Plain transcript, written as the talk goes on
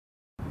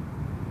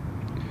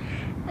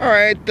All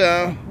right,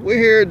 we're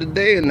here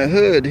today in the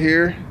hood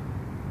here.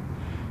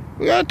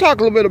 We're going to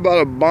talk a little bit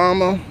about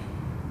Obama.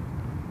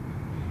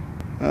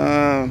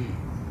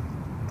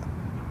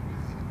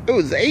 It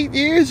was 8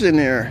 years in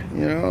there,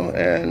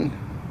 and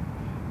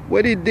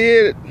what he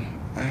did,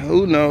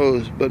 who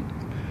knows, but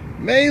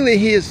mainly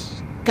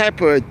his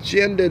type of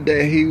agenda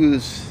that he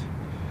was,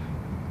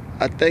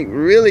 I think,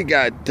 really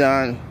got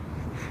done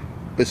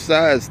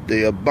besides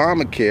the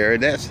Obamacare.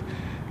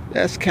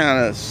 That's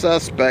kind of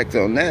suspect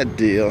on that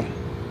deal.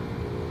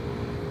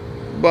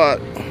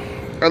 But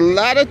a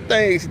lot of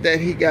things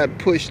that he got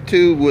pushed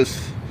to was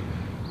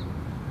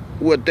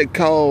what they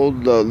call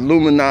the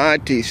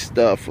Illuminati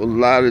stuff. A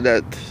lot of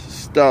that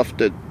stuff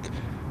that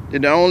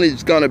only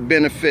is going to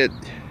benefit,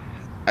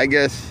 I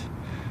guess,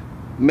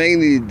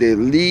 mainly the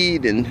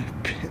elite and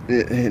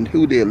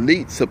who the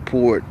elite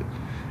support.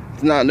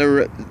 It's not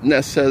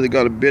necessarily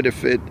going to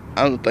benefit,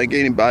 I don't think,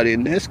 anybody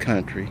in this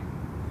country.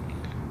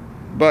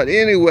 But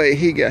anyway,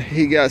 he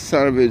got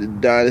some of it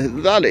done. There's a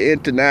lot of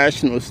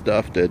international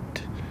stuff that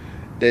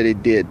he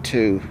did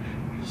too.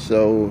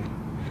 So,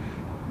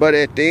 but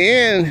at the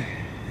end,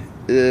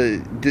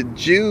 the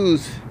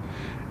Jews,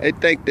 they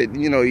think that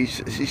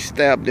he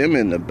stabbed them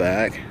in the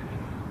back.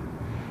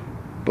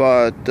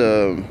 But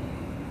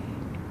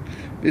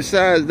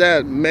besides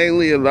that,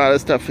 mainly a lot of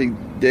stuff he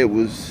did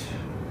was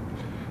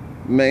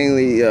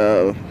mainly,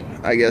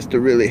 I guess,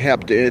 to really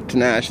help the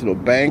international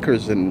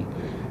bankers and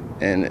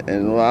a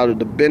lot of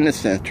the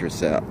business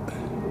interests out.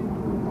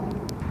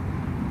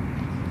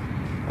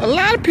 A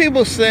lot of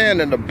people saying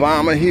that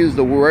Obama, he was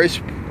the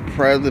worst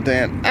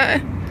president. I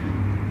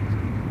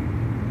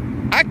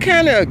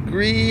kind of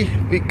agree,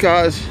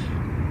 because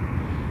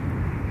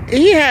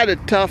he had a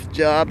tough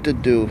job to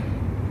do.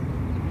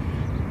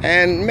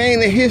 And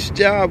mainly his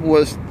job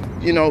was,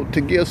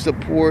 to give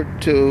support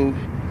to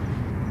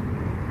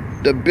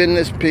the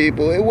business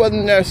people. It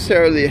wasn't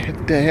necessarily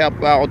to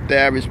help out the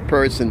average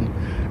person.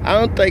 I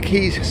don't think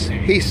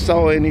he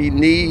saw any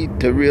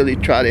need to really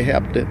try to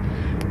help the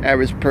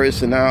average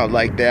person out,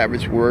 like the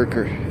average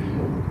worker.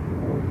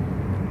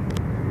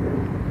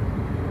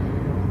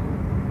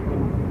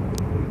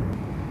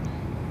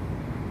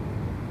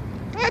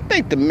 I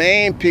think the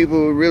main people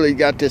who really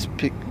got this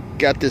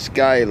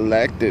guy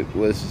elected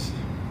was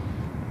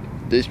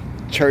this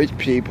church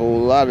people.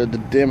 A lot of the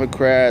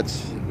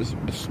Democrats,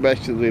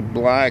 especially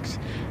blacks,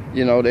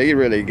 they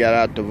really got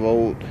out to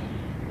vote,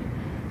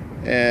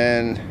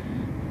 and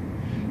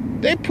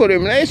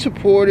they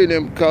supported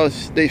him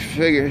because they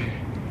figured,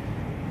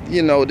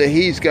 that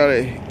he's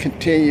gonna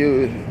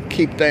continue to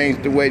keep things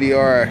the way they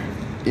are.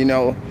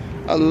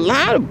 A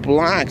lot of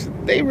blacks,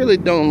 they really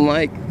don't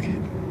like,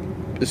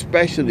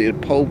 especially the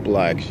poor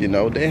blacks. They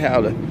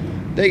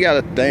got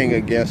a thing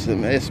against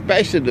them,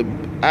 especially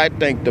I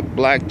think the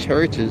black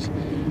churches,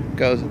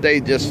 because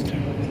they just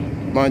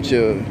a bunch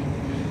of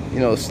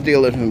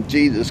stealing from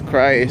Jesus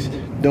Christ,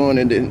 doing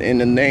it in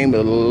the name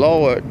of the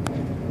Lord.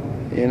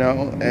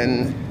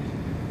 And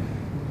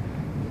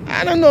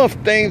I don't know if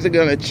things are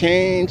gonna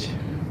change,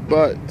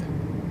 but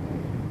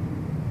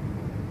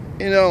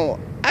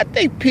I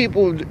think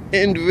people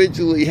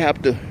individually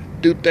have to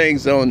do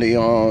things on their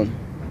own.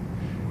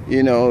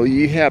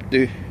 You have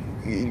to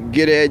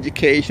get an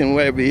education,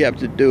 whatever you have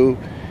to do.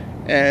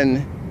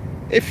 And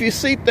if you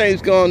see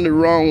things going the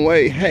wrong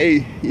way,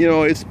 hey,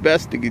 it's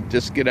best to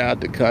just get out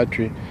of the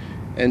country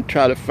and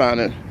try to find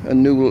a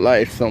new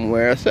life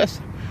somewhere. So that's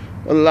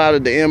a lot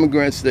of the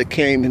immigrants that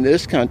came in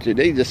this country.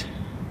 They just,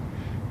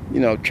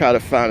 try to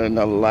find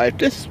another life.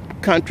 This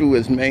country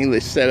was mainly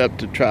set up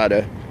to try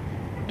to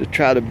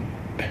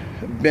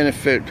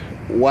benefit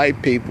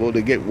white people,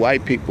 to get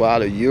white people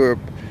out of Europe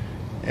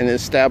and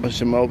establish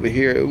them over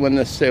here. It wasn't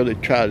necessarily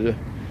try to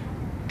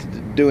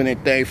do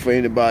anything for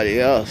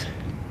anybody else.